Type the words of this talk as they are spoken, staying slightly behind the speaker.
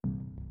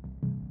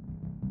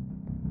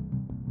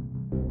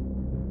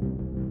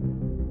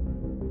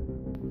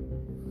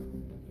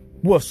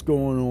What's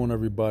going on,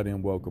 everybody,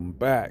 and welcome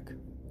back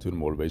to the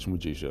Motivation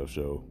with G Chef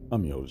show.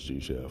 I'm your host, G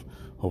Chef.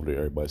 Hopefully,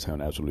 everybody's having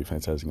an absolutely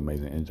fantastic,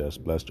 amazing, and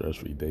just blessed,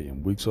 stress-free day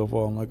and week so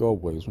far. And like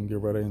always, we'll get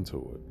right into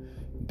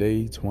it.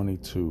 Day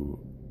 22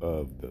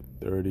 of the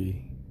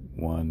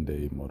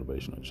 31-day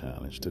motivational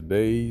challenge.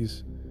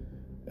 Today's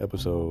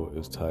episode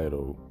is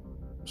titled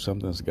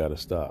 "Something's Gotta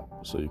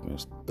Stop So You Can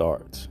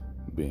Start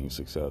Being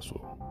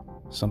Successful."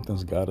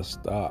 Something's gotta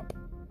stop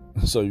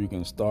so you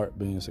can start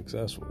being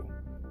successful.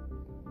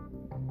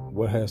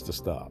 What has to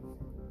stop?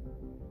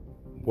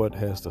 What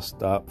has to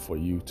stop for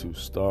you to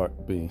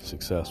start being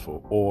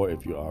successful? Or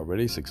if you're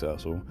already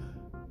successful,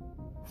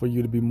 for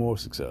you to be more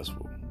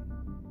successful?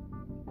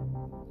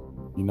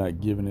 You're not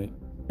giving it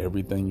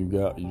everything you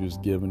got. You're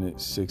just giving it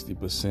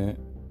 60%.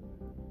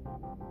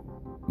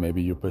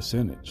 Maybe your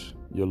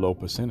low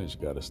percentage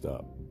got to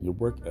stop. Your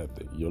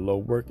low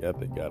work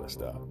ethic got to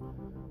stop.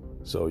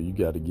 So you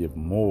got to give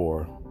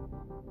more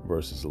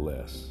versus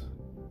less.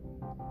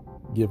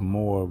 Give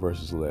more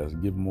versus less.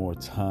 Give more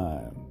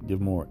time. Give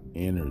more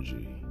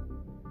energy.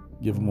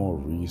 Give more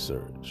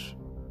research.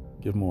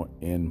 Give more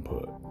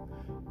input.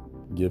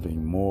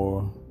 Giving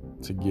more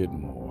to get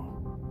more.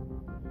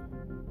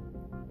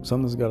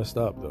 Something's got to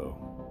stop, though.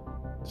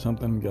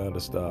 Something got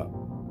to stop.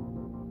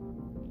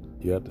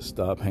 You have to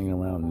stop hanging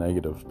around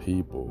negative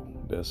people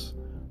that's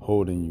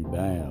holding you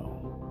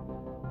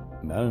down.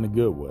 Not in a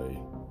good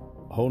way.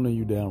 Holding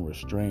you down,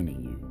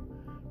 restraining you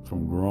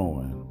from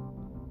growing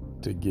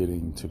to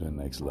getting to the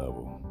next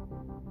level.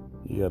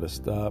 You got to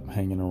stop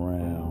hanging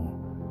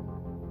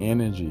around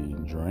energy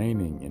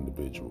draining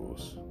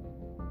individuals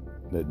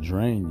that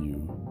drain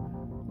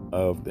you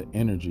of the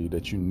energy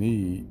that you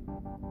need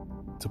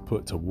to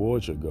put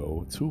towards your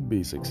goal to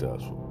be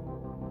successful.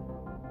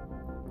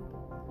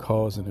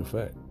 Cause and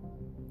effect.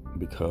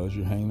 Because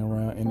you're hanging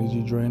around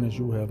energy drainers,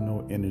 you have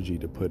no energy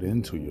to put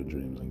into your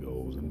dreams and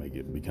goals and make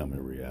it become a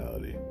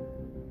reality.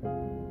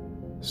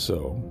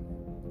 So,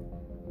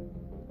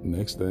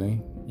 next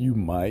thing, you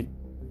might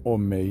or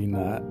may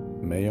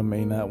or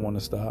may not want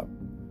to stop.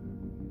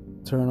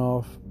 Turn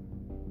off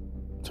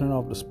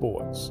the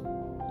sports.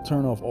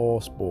 Turn off all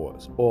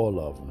sports, all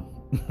of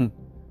them.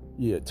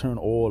 Yeah, turn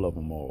all of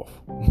them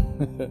off.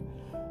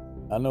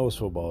 I know it's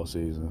football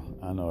season.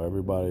 I know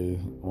everybody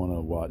want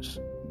to watch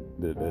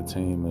their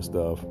team and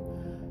stuff.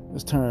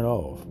 Just turn it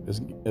off.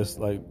 It's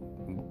like,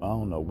 I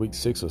don't know, week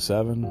 6 or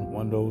 7.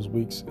 One of those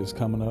weeks is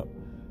coming up.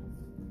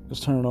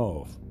 Just turn it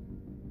off.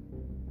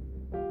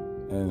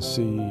 And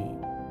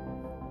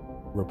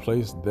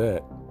replace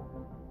that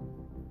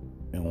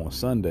and on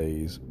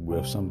Sundays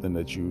with something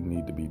that you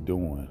need to be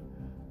doing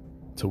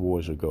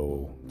towards your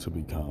goal to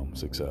become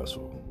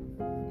successful.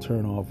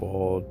 Turn off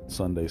all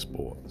Sunday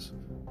sports.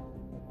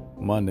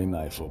 Monday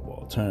night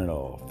football, turn it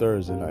off.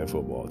 Thursday night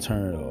football,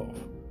 turn it off.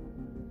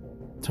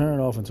 Turn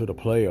it off until the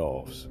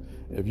playoffs.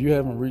 If you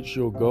haven't reached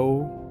your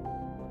goal,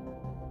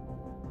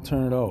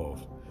 turn it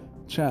off.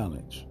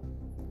 Challenge.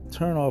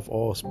 Turn off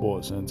all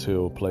sports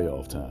until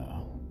playoff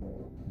time.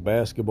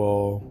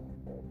 Basketball,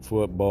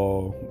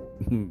 football,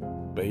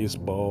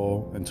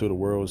 baseball, until the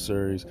World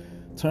Series.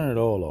 Turn it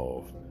all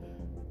off.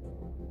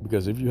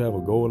 Because if you have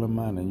a goal in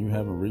mind and you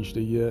haven't reached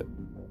it yet,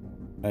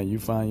 and you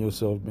find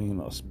yourself being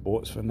a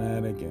sports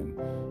fanatic, and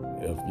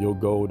if your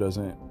goal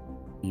doesn't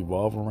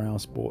evolve around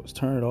sports,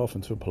 turn it off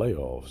until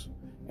playoffs.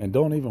 And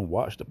don't even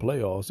watch the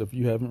playoffs if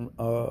you haven't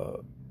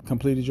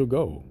completed your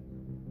goal.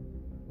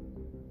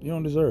 You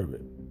don't deserve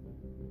it.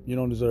 You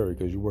don't deserve it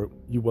because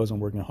you wasn't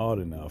working hard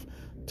enough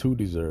to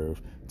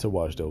deserve to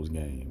watch those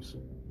games.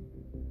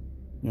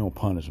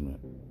 Punishment.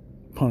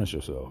 Punish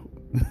yourself.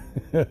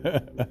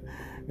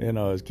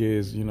 As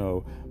kids,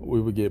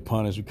 we would get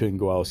punished. We couldn't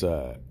go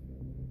outside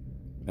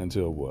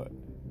until what?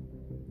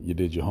 You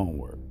did your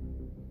homework.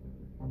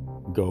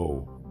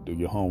 Go do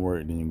your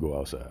homework, then you can go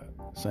outside.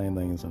 Same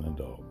thing as an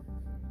adult.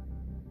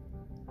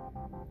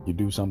 You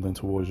do something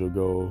towards your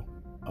goal.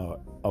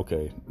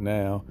 Okay,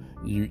 now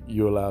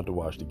you're allowed to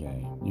watch the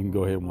game. You can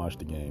go ahead and watch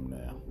the game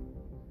now.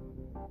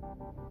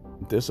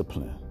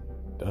 Discipline.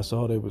 That's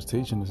all they was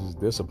teaching us, is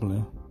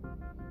discipline.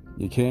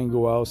 You can't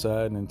go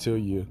outside until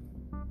you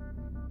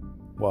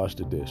wash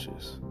the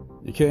dishes.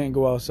 You can't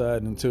go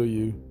outside until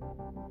you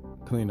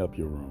clean up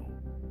your room.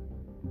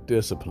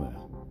 Discipline.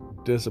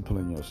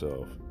 Discipline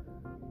yourself.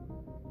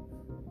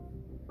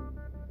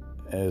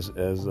 As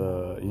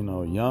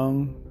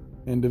young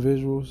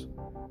individuals,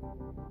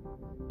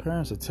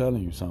 parents are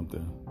telling you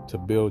something to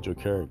build your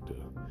character.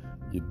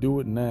 You do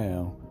it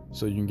now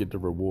so you can get the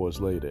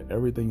rewards later.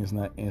 Everything is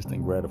not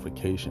instant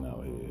gratification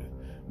out here.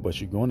 But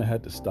you're going to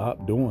have to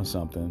stop doing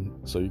something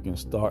so you can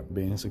start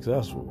being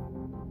successful.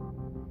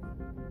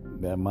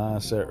 That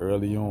mindset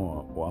early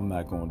on, well, I'm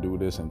not going to do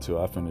this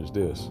until I finish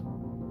this.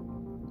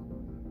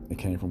 It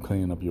came from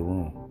cleaning up your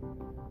room.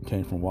 It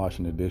came from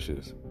washing the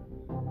dishes.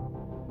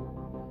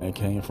 It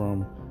came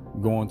from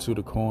going to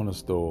the corner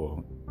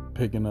store,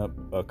 picking up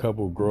a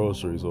couple of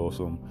groceries or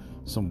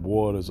some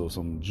waters or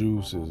some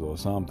juices or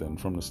something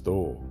from the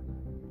store.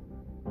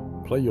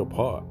 Play your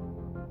part.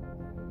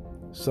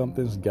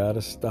 Something's got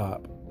to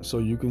stop so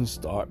you can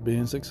start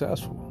being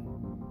successful.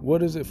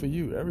 What is it for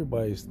you?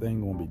 Everybody's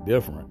thing going to be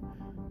different,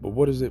 but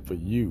what is it for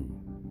you?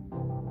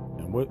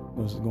 And what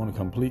is going to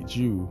complete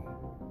you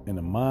in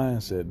the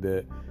mindset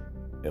that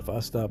if I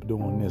stop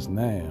doing this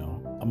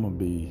now, I'm going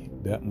to be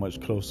that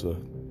much closer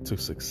to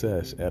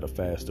success at a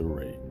faster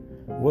rate?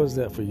 What is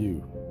that for you?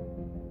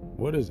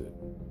 What is it?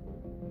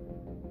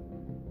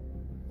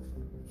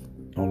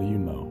 Only you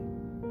know.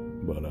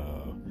 But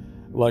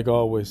like I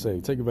always say,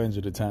 take advantage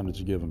of the time that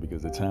you're given,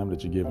 because the time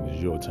that you're given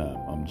is your time.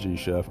 I'm G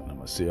Chef, and I'm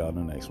going to see y'all in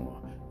the next one.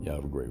 Y'all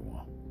have a great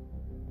one.